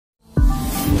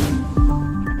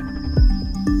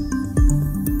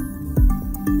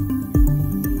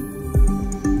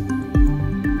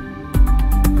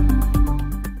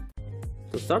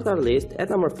start our list, at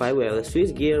number 5 we have the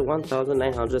Swiss Gear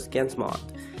 1900 ScanSmart.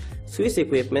 Swiss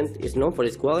equipment is known for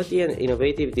its quality and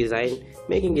innovative design,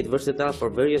 making it versatile for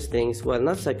various things while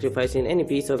not sacrificing any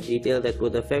piece of detail that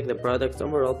would affect the product's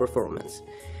overall performance.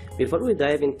 Before we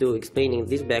dive into explaining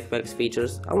this backpack's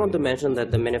features, I want to mention that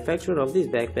the manufacturer of this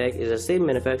backpack is the same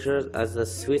manufacturer as the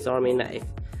Swiss Army knife.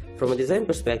 From a design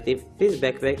perspective, this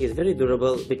backpack is very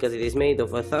durable because it is made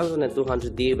of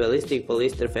 1200D ballistic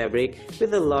polyester fabric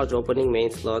with a large opening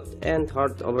main slot and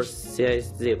hard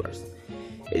oversized zippers.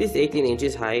 It is 18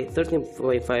 inches high,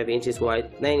 13.5 inches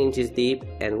wide, 9 inches deep,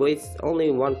 and weighs only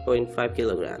 1.5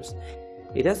 kilograms.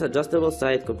 It has adjustable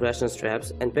side compression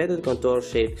straps and padded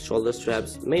contour-shaped shoulder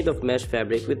straps made of mesh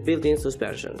fabric with built-in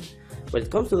suspension. When it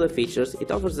comes to the features,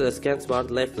 it offers the ScanSmart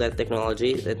Lie-Flat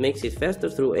technology that makes it faster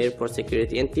through airport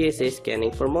security and TSA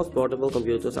scanning for most portable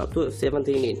computers up to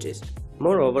 17 inches.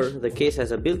 Moreover, the case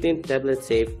has a built-in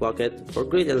tablet-safe pocket for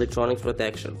great electronics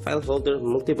protection, file holder,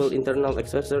 multiple internal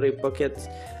accessory pockets,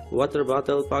 water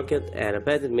bottle pocket, and a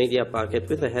padded media pocket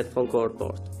with a headphone cord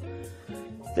port.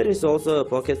 There is also a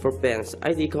pocket for pens,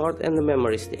 ID card, and a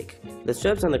memory stick. The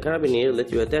straps on the carabiner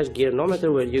let you attach gear no matter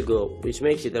where you go, which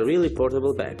makes it a really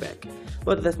portable backpack.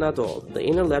 But that's not all. The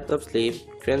inner laptop sleeve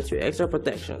grants you extra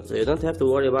protection, so you don't have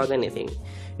to worry about anything.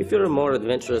 If you're a more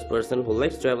adventurous person who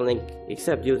likes traveling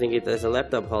except using it as a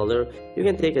laptop holder, you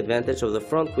can take advantage of the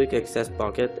front quick access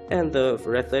pocket and the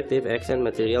reflective accent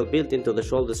material built into the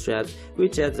shoulder straps,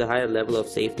 which adds a higher level of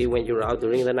safety when you're out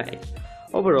during the night.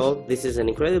 Overall, this is an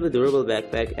incredibly durable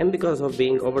backpack, and because of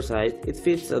being oversized, it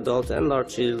fits adults and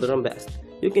large children best.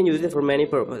 You can use it for many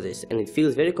purposes, and it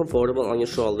feels very comfortable on your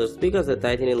shoulders because the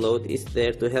tightening load is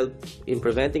there to help in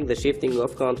preventing the shifting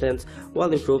of contents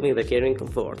while improving the carrying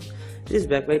comfort. This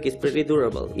backpack is pretty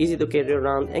durable, easy to carry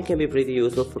around, and can be pretty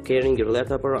useful for carrying your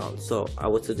laptop around, so I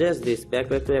would suggest this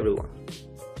backpack to everyone.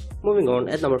 Moving on,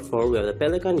 at number 4 we have the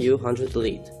Pelican U100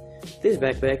 Elite. This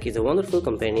backpack is a wonderful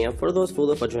companion for those full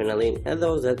of adrenaline and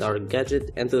those that are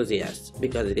gadget enthusiasts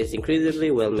because it is incredibly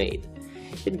well made.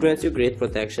 It grants you great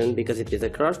protection because it is a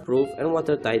crash-proof and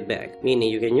watertight bag,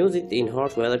 meaning you can use it in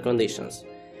harsh weather conditions.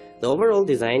 The overall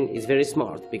design is very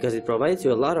smart because it provides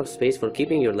you a lot of space for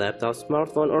keeping your laptop,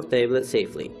 smartphone or tablet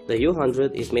safely. The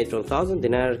U100 is made from 1000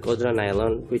 dinar Codra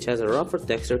nylon, which has a rougher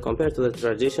texture compared to the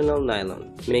traditional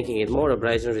nylon, making it more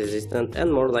abrasion resistant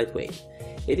and more lightweight.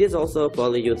 It is also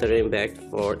polyurethane backed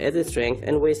for added strength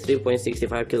and weighs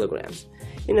 3.65 kilograms.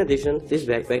 In addition, this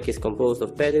backpack is composed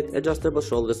of padded, adjustable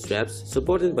shoulder straps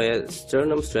supported by a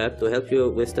sternum strap to help you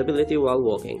with stability while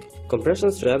walking.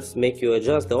 Compression straps make you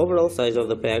adjust the overall size of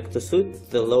the pack to suit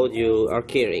the load you are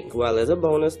carrying, while as a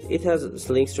bonus, it has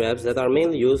sling straps that are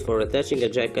mainly used for attaching a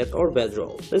jacket or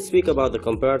bedroll. Let's speak about the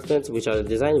compartments, which are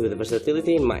designed with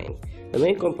versatility in mind. The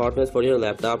main compartments for your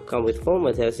laptop come with foam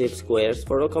adhesive squares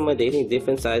for accommodating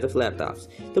different sizes of laptops.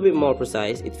 To be more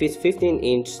precise, it fits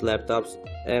 15-inch laptops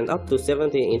and up to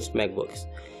 17-inch MacBooks.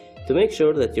 To make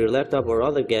sure that your laptop or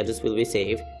other gadgets will be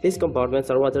safe, these compartments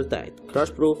are watertight,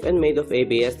 crash-proof, and made of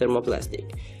ABS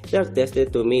thermoplastic. They are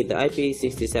tested to meet the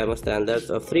IP67 standards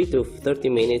of 3 to 30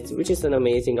 minutes, which is an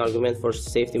amazing argument for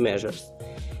safety measures.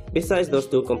 Besides those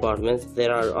two compartments,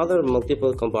 there are other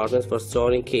multiple compartments for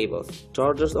storing cables,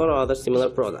 chargers or other similar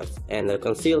products, and a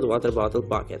concealed water bottle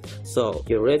pocket, so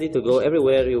you're ready to go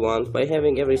everywhere you want by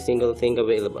having every single thing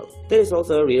available. There is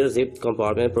also a rear zipped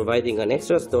compartment providing an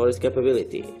extra storage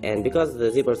capability, and because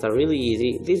the zippers are really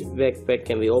easy, this backpack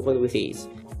can be opened with ease.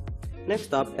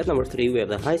 Next up, at number 3 we have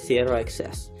the High Sierra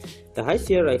XS. The High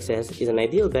Sierra XS is an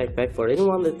ideal backpack for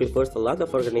anyone that prefers a lot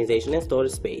of organization and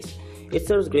storage space. It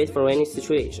serves great for any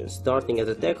situation, starting as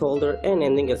a tech holder and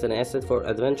ending as an asset for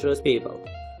adventurous people.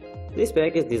 This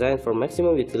bag is designed for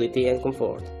maximum utility and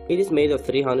comfort. It is made of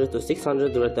 300 to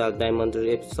 600 Duratag diamond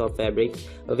strips of fabric,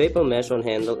 a vapor mesh on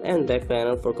handle and back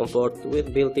panel for comfort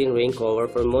with built-in rain cover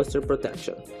for moisture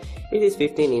protection. It is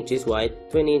 15 inches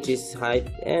wide, 20 inches high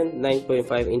and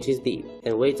 9.5 inches deep,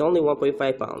 and weighs only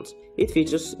 1.5 pounds. It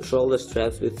features shoulder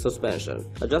straps with suspension,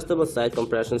 adjustable side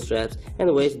compression straps, and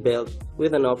a waist belt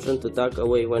with an option to tuck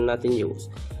away when not in use.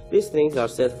 These things are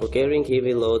set for carrying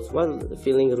heavy loads while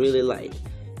feeling really light.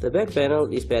 The back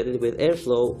panel is padded with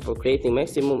airflow for creating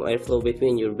maximum airflow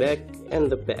between your back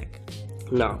and the pack.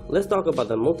 Now, let's talk about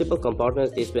the multiple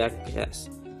compartments this bag has.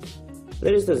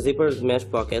 There is the zippered mesh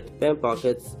pocket, pen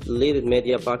pockets, lidded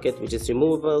media pocket which is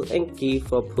removable, and key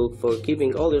fob hook for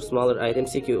keeping all your smaller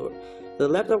items secure. The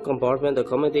laptop compartment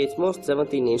accommodates most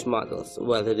 17-inch models,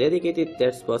 while the dedicated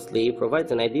touch spot sleeve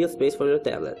provides an ideal space for your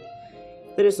tablet.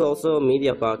 There is also a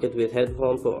media pocket with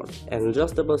headphone port, an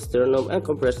adjustable sternum and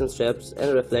compression straps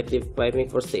and reflective piping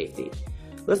for safety.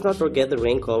 Let's not forget the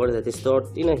rain cover that is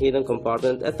stored in a hidden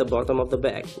compartment at the bottom of the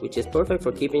bag, which is perfect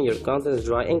for keeping your contents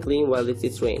dry and clean while it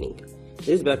is raining.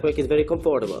 This backpack is very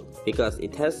comfortable because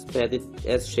it has padded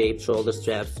S-shaped shoulder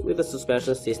straps with a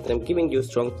suspension system giving you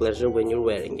strong pleasure when you're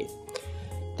wearing it.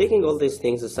 Taking all these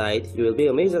things aside, you will be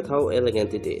amazed at how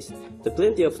elegant it is. The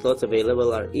plenty of slots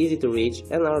available are easy to reach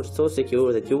and are so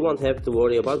secure that you won't have to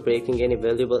worry about breaking any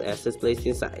valuable assets placed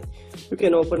inside. You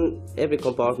can open every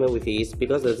compartment with ease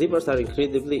because the zippers are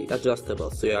incredibly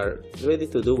adjustable, so you are ready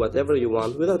to do whatever you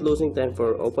want without losing time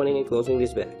for opening and closing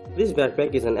this bag. This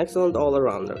backpack is an excellent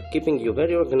all-arounder, keeping you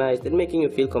very organized and making you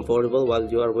feel comfortable while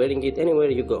you are wearing it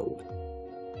anywhere you go.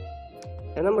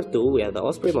 At number 2, we have the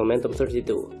Osprey Momentum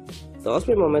 32. The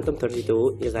Osprey Momentum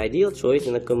 32 is the ideal choice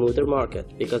in the commuter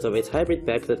market because of its hybrid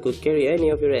pack that could carry any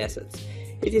of your assets.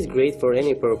 It is great for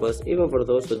any purpose, even for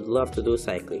those who love to do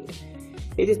cycling.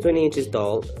 It is 20 inches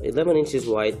tall, 11 inches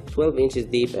wide, 12 inches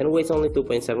deep and weighs only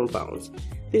 2.7 pounds.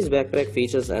 This backpack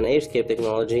features an airscape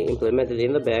technology implemented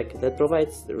in the back that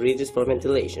provides ridges for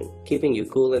ventilation, keeping you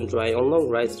cool and dry on long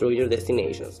rides through your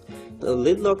destinations. The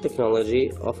lid lock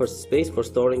technology offers space for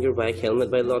storing your bike helmet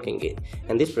by locking it,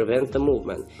 and this prevents the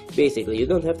movement. Basically, you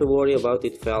don't have to worry about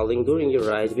it falling during your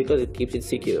rides because it keeps it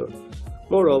secure.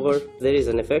 Moreover, there is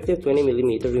an effective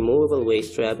 20mm removable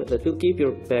waist strap that will keep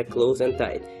your pack close and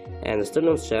tight, and a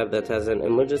sternum strap that has an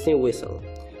emergency whistle.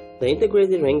 The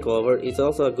integrated rain cover is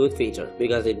also a good feature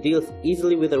because it deals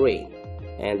easily with the rain,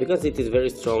 and because it is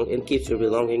very strong and keeps your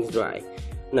belongings dry.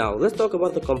 Now let's talk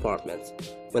about the compartments.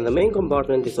 When the main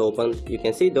compartment is opened, you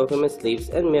can see document sleeves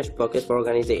and mesh pockets for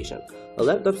organization. A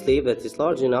laptop sleeve that is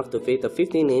large enough to fit a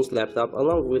 15-inch laptop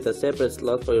along with a separate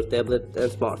slot for your tablet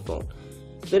and smartphone.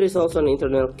 There is also an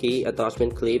internal key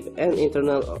attachment clip and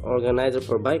internal organizer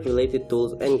for bike-related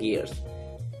tools and gears.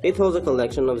 It holds a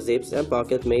collection of zips and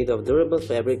pockets made of durable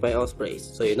fabric by Osprey,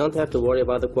 so you don't have to worry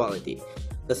about the quality.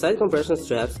 The side compression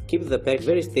straps keep the pack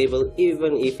very stable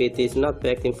even if it is not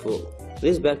packed in full.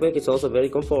 This backpack is also very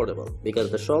comfortable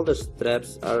because the shoulder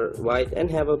straps are wide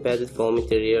and have a padded foam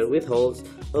interior with holes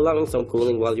allowing some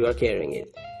cooling while you are carrying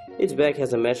it. Its back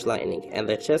has a mesh lining and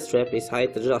the chest strap is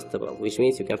height adjustable, which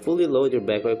means you can fully load your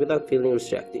backpack without feeling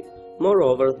restrictive.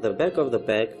 Moreover, the back of the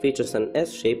pack features an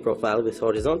S-shaped profile with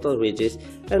horizontal ridges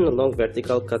and a long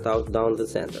vertical cutout down the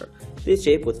center. This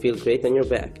shape would feel great on your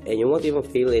back, and you won't even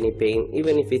feel any pain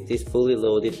even if it is fully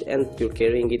loaded and you're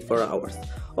carrying it for hours.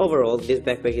 Overall, this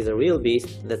backpack is a real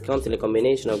beast that comes in a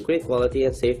combination of great quality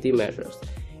and safety measures.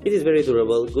 It is very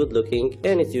durable, good looking,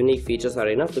 and its unique features are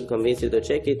enough to convince you to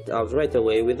check it out right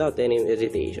away without any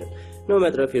hesitation. No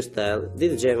matter of your style,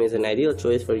 this gem is an ideal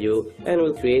choice for you and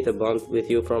will create a bond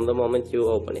with you from the moment you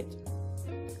open it.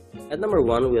 At number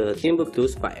 1, we have the Timbuk2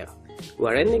 Spire. We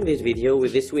are ending this video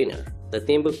with this winner, the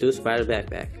Timbuk2 Spire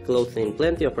backpack, clothed in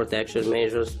plenty of protection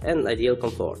measures and ideal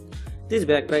comfort. This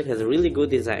backpack has a really good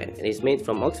design and is made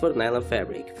from Oxford nylon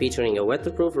fabric, featuring a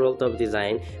waterproof roll-top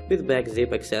design with back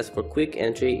zip access for quick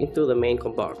entry into the main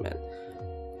compartment.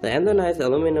 The anodized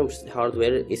aluminum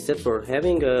hardware is set for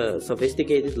having a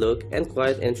sophisticated look and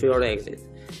quiet entry or exit.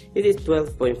 It is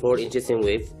 12.4 inches in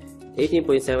width,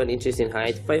 18.7 inches in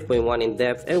height, 5.1 in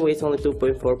depth and weighs only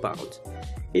 2.4 pounds.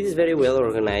 It is very well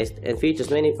organized and features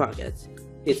many pockets.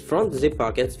 Its front zip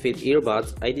pockets fit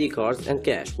earbuds, ID cards and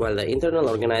cash, while the internal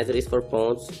organizer is for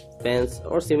phones, pens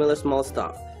or similar small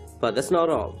stuff. But that's not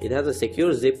all. It has a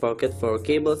secure zip pocket for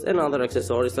cables and other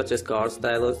accessories such as cards,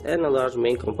 stylus and a large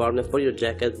main compartment for your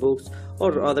jacket, books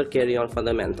or other carry-on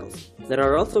fundamentals. There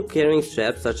are also carrying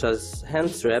straps such as hand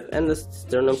strap and the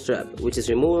sternum strap, which is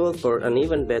removable for an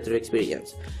even better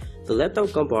experience. The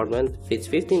laptop compartment fits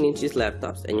 15 inches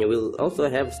laptops and you will also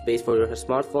have space for your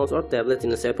smartphones or tablets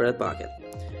in a separate pocket.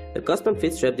 The custom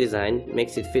fit strap design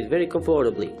makes it fit very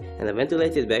comfortably, and the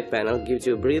ventilated back panel gives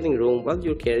you breathing room while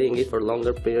you're carrying it for a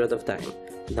longer period of time.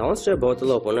 The on-strap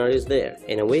bottle opener is there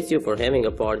and awaits you for having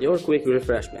a party or quick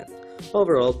refreshment.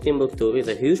 Overall, Timbuk2 is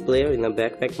a huge player in the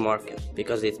backpack market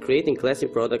because it's creating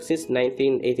classic products since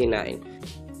 1989.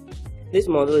 This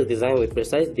model is designed with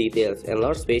precise details and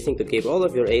large spacing to keep all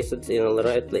of your assets in the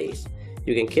right place.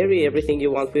 You can carry everything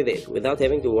you want with it without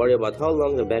having to worry about how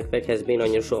long the backpack has been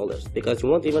on your shoulders, because you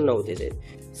won't even notice it.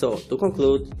 So, to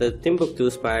conclude, the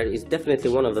Timbuk2 Spire is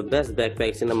definitely one of the best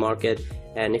backpacks in the market,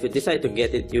 and if you decide to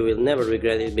get it, you will never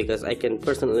regret it because I can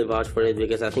personally vouch for it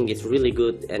because I think it's really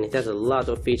good and it has a lot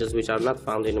of features which are not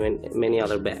found in many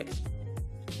other bags.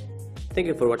 Thank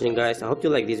you for watching guys, I hope you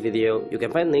like this video. You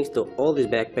can find links to all these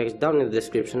backpacks down in the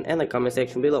description and the comment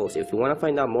section below, so if you want to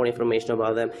find out more information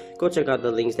about them, go check out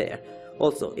the links there.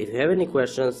 Also, if you have any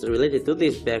questions related to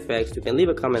these backpacks, you can leave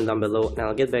a comment down below and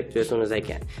I'll get back to you as soon as I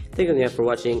can. Thank you again for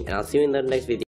watching and I'll see you in the next video.